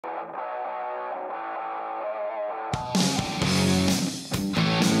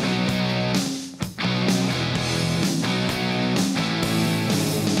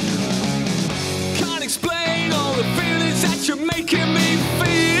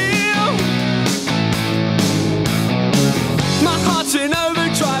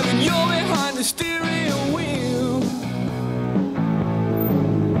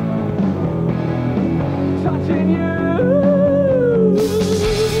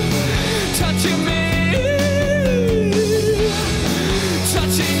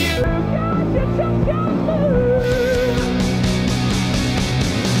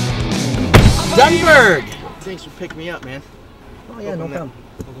Hamburg! Thanks for picking me up, man. Oh yeah, no problem.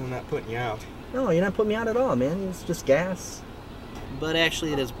 Hope I'm not putting you out. No, you're not putting me out at all, man. It's just gas. But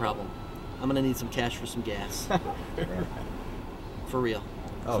actually, it is a problem. I'm gonna need some cash for some gas. For real.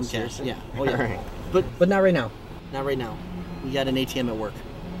 Oh, some seriously? cash. Yeah. Oh yeah. All right. But not right now. Not right now. We got an ATM at work.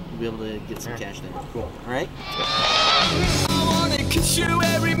 We'll be able to get some cash there. Cool. All right. I wanna kiss you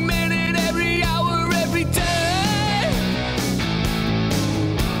every minute, every hour, every day.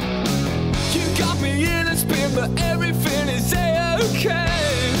 You got me in a spin, but everything is okay.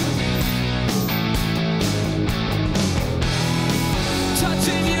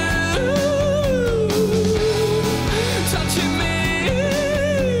 Touching you, touching me,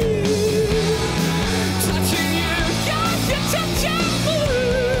 touching you, yeah, you're touching me.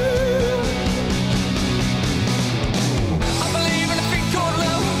 I believe in a thing called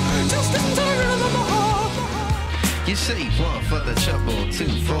love, just listen to the rhythm of my heart. You say one for the trouble,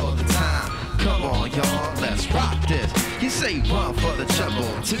 two for the time. Come on, y'all, let's rock this. You say one for the trouble,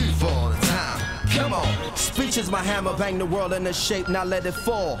 two for the time. Come on. Speech is my hammer, bang the world into shape, now let it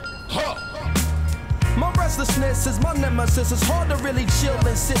fall. Huh. My restlessness is my nemesis. It's hard to really chill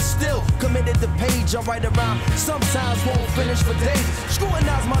and sit still. Committed to page, I write around. Sometimes won't finish for days.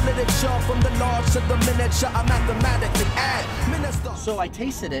 Scrutinize my literature from the large to the miniature. I mathematically add. Minister. So I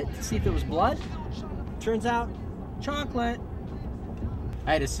tasted it to see if it was blood. Turns out, chocolate.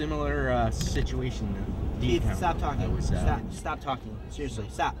 I had a similar situation. Keith, stop talking. That was, Stop talking. Seriously,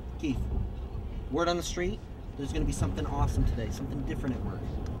 stop. Keith, word on the street, there's going to be something awesome today. Something different at work.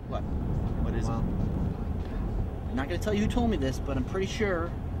 What? What is Well, I'm not going to tell you who told me this, but I'm pretty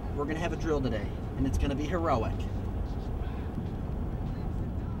sure we're going to have a drill today, and it's going to be heroic.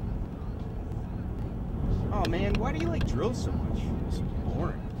 Oh man, why do you like drills so much? It's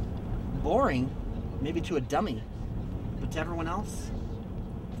boring. Boring, maybe to a dummy, but to everyone else,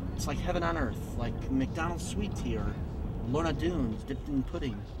 it's like heaven on earth, like McDonald's sweet tea or Lorna Dunes dipped in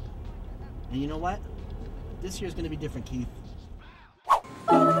pudding. And you know what? This year's going to be different, Keith.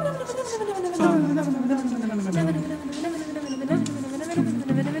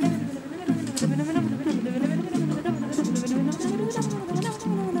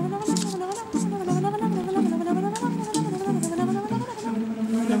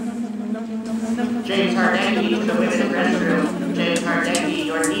 James Hardecki, the women's restroom. James Hardecki,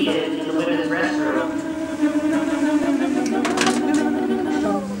 you're needed in the women's restroom.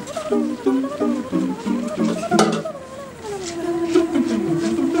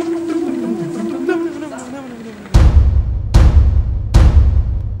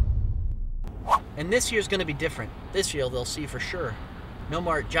 And this year's going to be different. This year they'll see for sure. No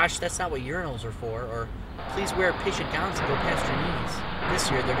more, Josh, that's not what urinals are for, or please wear patient gowns and go past your knees. This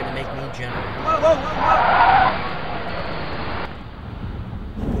year they're going to make me general. Whoa!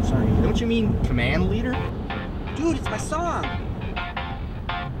 Sorry, don't you mean command leader? Dude, it's my song.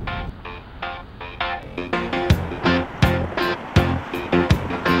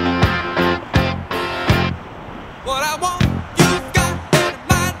 What I want, you've got, and it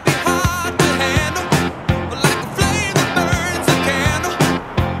might be hard to handle. But like a flame that burns a candle,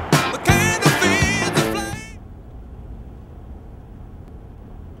 the candle feeds the flame.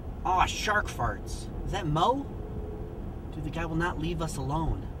 Aw, shark farts. Is that Mo? Dude, the guy will not leave us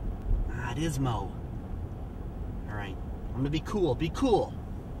alone. Ah, it is Mo. Alright, I'm gonna be cool. Be cool.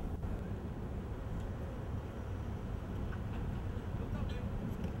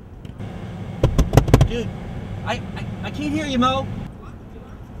 Dude, I can't hear you, Mo.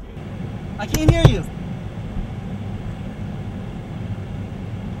 I can't hear you.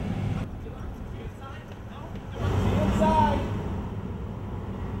 Inside.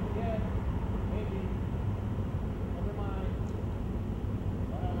 Yeah, maybe. Never mind.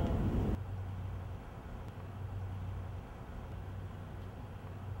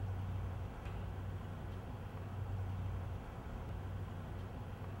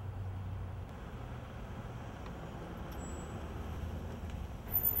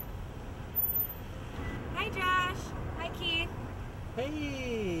 Hi, Josh. Hi, Keith.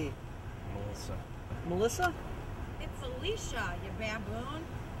 Hey, Melissa. Melissa? It's Alicia, you baboon.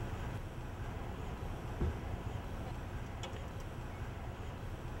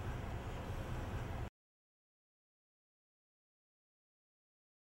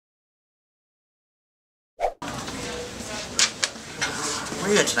 Where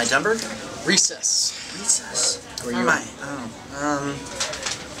are you at tonight, Denver? Recess. Recess. Where Where you am I? Oh,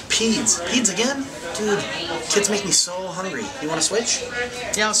 Peds. Peds again? Dude, kids make me so hungry. You want to switch?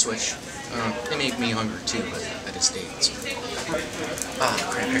 Yeah, I'll switch. They make me hungry too, but at a stage. Oh,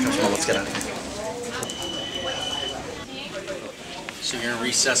 crap. Here comes Mo. Let's get out of here. So you're in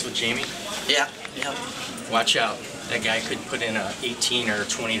recess with Jamie? Yeah. Yep. Watch out. That guy could put in a 18 or a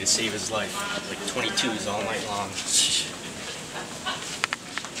 20 to save his life. Like 22s all night long.